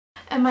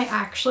Am I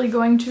actually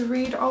going to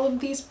read all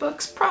of these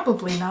books?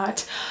 Probably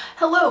not.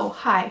 Hello,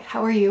 hi,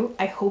 how are you?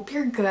 I hope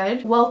you're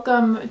good.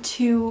 Welcome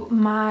to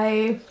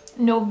my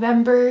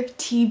November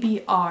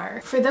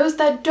TBR. For those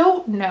that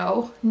don't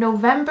know,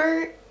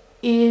 November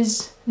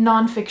is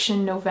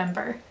nonfiction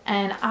November,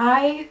 and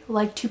I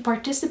like to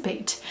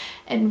participate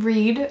and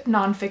read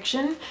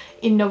nonfiction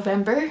in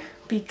November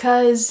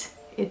because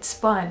it's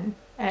fun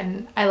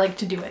and I like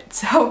to do it.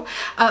 So,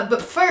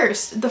 but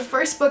first, the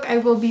first book I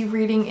will be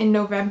reading in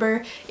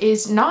November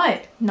is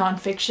not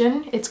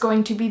nonfiction. It's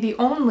going to be the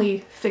only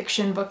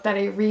fiction book that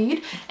I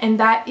read, and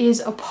that is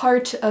a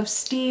part of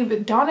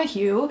Steve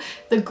Donahue.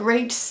 The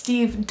great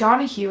Steve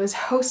Donahue is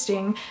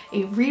hosting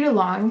a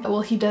read-along.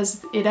 Well, he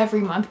does it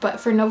every month, but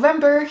for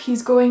November,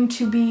 he's going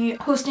to be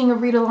hosting a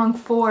read-along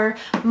for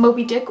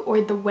Moby Dick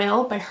or The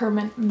Whale by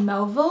Herman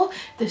Melville.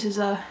 This is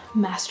a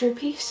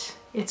masterpiece.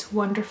 It's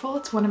wonderful.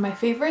 It's one of my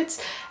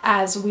favorites,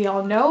 as we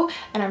all know,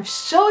 and I'm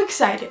so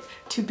excited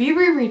to be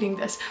rereading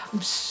this.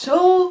 I'm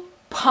so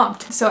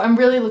pumped. So I'm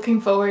really looking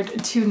forward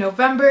to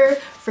November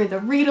for the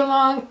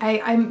read-along.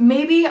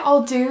 Maybe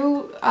I'll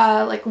do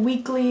like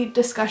weekly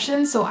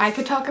discussions so I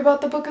could talk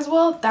about the book as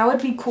well. That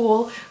would be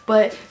cool,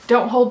 but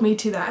don't hold me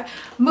to that.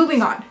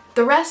 Moving on.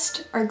 The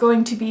rest are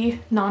going to be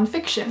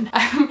nonfiction.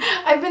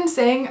 I've been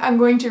saying I'm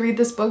going to read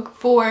this book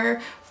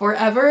for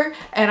forever,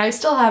 and I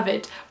still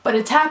haven't, but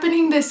it's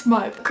happening this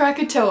month.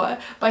 Krakatoa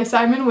by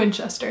Simon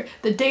Winchester.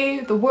 The Day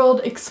the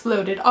World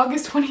Exploded,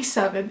 August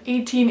 27,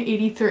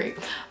 1883.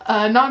 A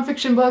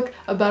nonfiction book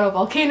about a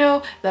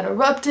volcano that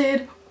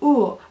erupted.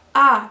 Ooh.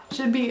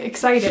 Should be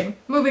exciting.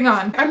 Moving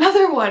on.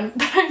 Another one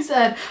that I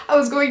said I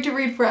was going to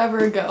read forever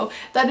ago.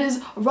 That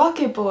is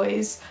Rocket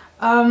Boys.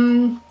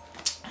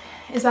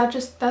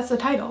 That's the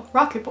title,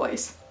 Rocket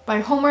Boys, by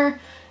Homer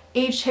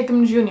H.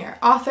 Hickam Jr.,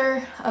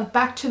 author of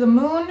Back to the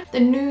Moon, the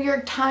New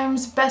York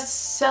Times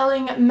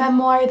best-selling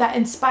memoir that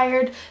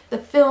inspired the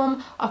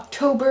film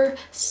October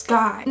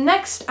Sky.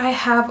 Next, I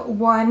have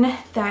one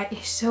that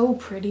is so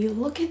pretty.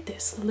 Look at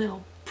this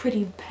little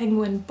pretty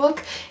penguin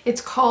book. It's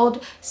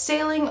called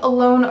Sailing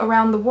Alone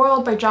Around the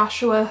World by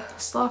Joshua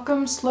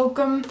Slocum.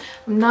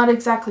 I'm not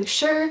exactly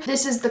sure.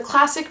 This is the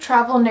classic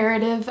travel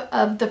narrative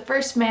of the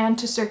first man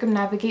to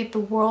circumnavigate the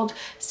world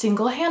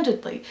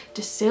single-handedly,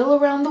 to sail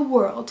around the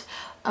world.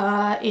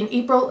 In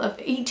April of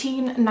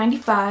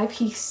 1895,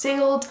 he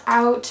sailed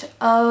out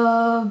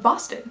of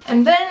Boston.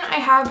 And then I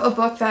have a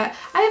book that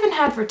I haven't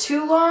had for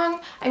too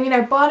long. I mean,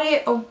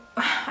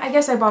 I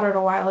guess I bought it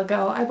a while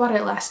ago. I bought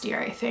it last year,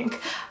 I think.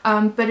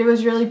 But it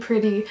was really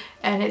pretty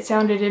and it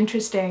sounded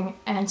interesting,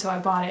 and so I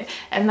bought it.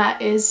 And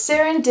that is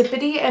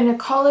Serendipity, an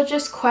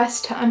Ecologist's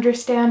Quest to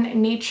Understand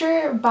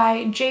Nature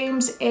by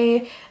James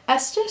A.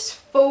 Estes,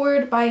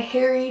 forward by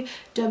Harry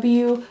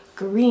W.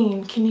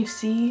 Green. Can you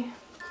see?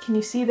 Can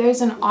you see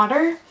there's an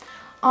otter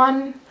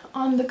on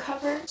the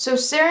cover? So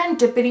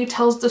Serendipity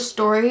tells the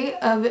story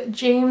of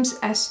James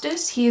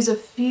Estes. He's a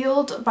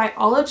field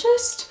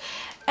biologist,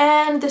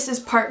 and this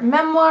is part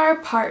memoir,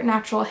 part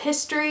natural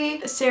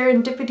history.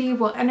 Serendipity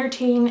will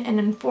entertain and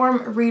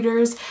inform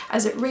readers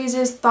as it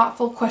raises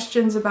thoughtful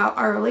questions about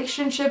our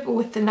relationship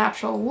with the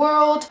natural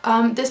world.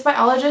 This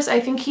biologist, I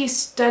think he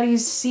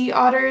studies sea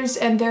otters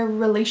and their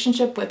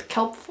relationship with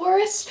kelp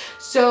forests,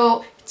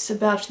 so it's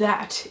about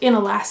that in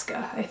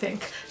Alaska, I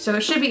think. So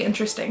it should be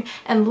interesting.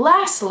 And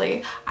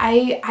lastly,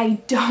 I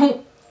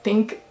don't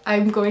think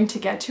I'm going to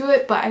get to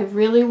it, but I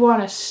really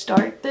want to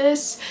start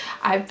this.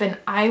 I've been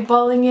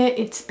eyeballing it.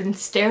 It's been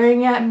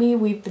staring at me.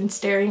 We've been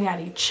staring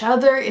at each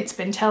other. It's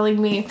been telling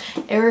me,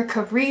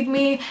 Erika, read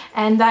me.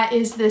 And that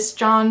is this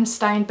John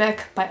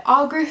Steinbeck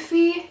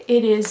biography.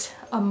 It is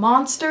a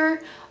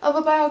monster of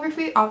a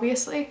biography,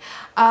 obviously.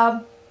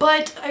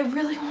 But I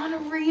really want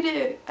to read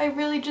it.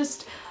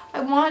 I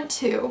want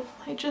to.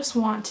 I just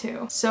want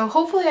to. So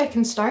hopefully I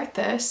can start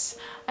this.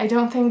 I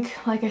don't think,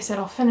 like I said,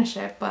 I'll finish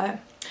it, but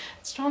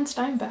it's John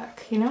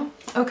Steinbeck, you know?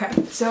 Okay,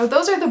 so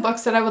those are the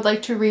books that I would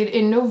like to read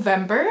in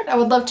November. I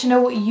would love to know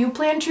what you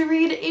plan to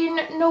read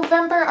in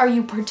November. Are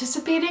you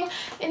participating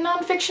in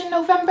nonfiction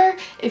November?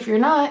 If you're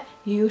not,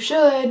 you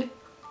should.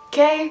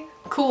 Okay,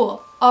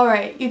 cool. All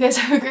right, you guys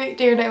have a great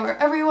day or night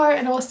wherever you are,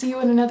 and I will see you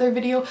in another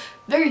video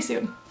very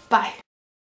soon. Bye.